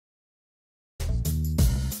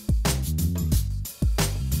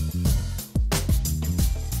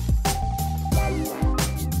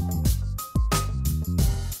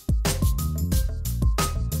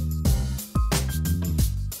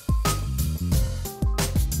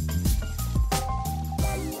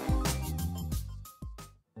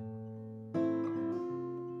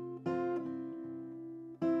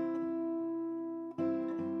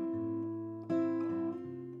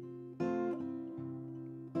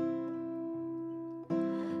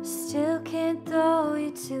Still can't throw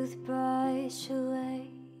your toothbrush away.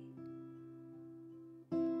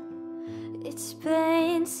 It's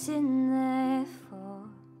been sitting there for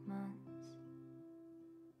months.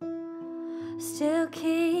 Still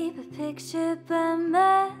keep a picture by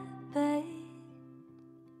my bed,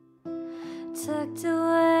 tucked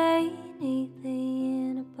away neatly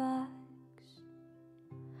in a box.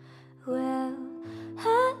 Well,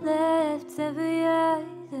 I left every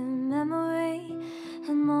other memory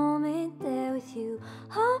and moment there with you,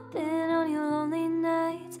 hoping on your lonely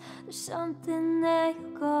nights there's something that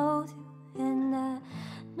you go through. And I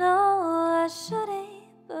know I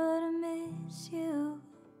shouldn't, but I miss you.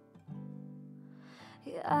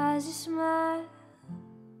 Your eyes, your smile,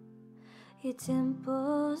 your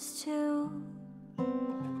dimples too.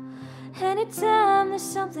 Anytime there's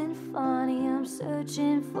something funny, I'm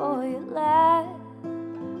searching for your laugh.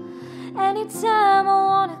 Anytime I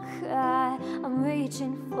wanna cry, I'm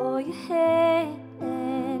reaching for your hand.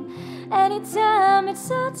 Anytime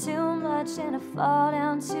it's all too much and I fall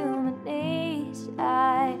down to my knees,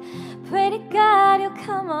 I pray to God you'll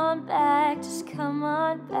come on back, just come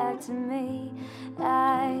on back to me.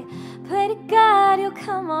 I pray to God you'll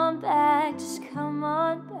come on back, just come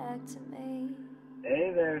on back to me.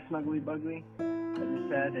 Hey there, Snuggly Buggly. I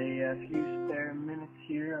just had a few spare minutes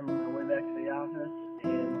here on my way back to the office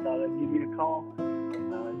and thought I'd give you a call.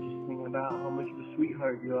 Just thinking about how much of a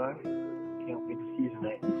sweetheart you are. Can't wait to see you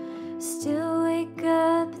tonight. Still wake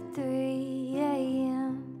up at 3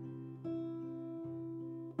 a.m.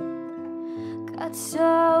 Got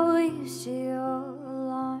so used to your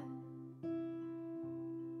alarm,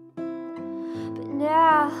 but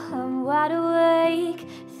now I'm wide awake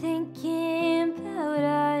thinking about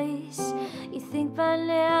us. You think by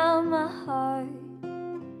now my heart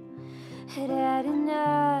had had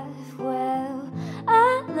enough. Well,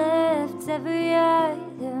 I left every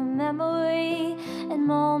other memory and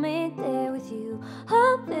moment there with you,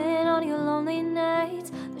 hoping on your lonely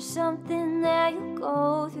nights there's something that you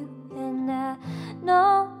go through. And I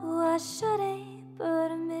know I shouldn't,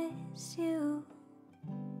 but I miss you.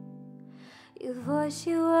 Your voice,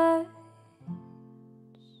 your words,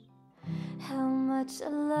 how much I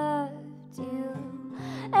loved you.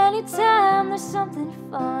 Anytime there's something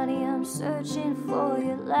funny, I'm searching for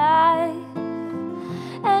your life.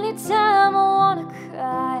 Anytime I wanna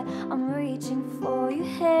cry, I'm reaching for your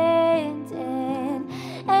hand. And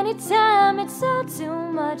anytime it's all too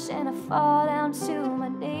much and I fall down to my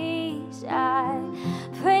knees, I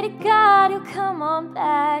pray to God you'll come on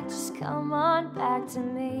back, just come on back to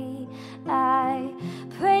me. I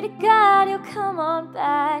pray to God you'll come on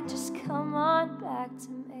back, just come on back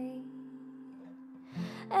to me.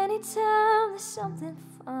 Anytime there's something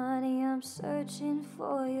funny, I'm searching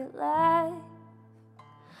for your life.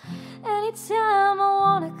 Anytime I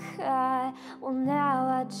wanna cry, well now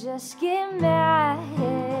I just get mad.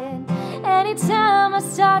 And anytime I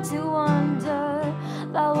start to wonder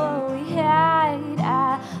about what we had,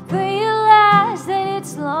 I realize that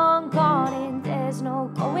it's long gone and there's no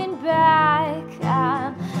going back.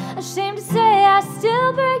 I'm ashamed to say I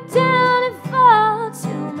still break down and fall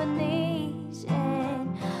to my knees.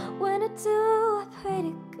 And when I do, I pray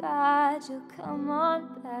to God you'll come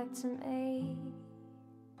on back to me.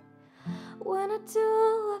 When I do,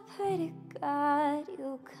 I pray to God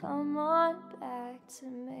you'll come on back to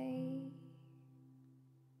me.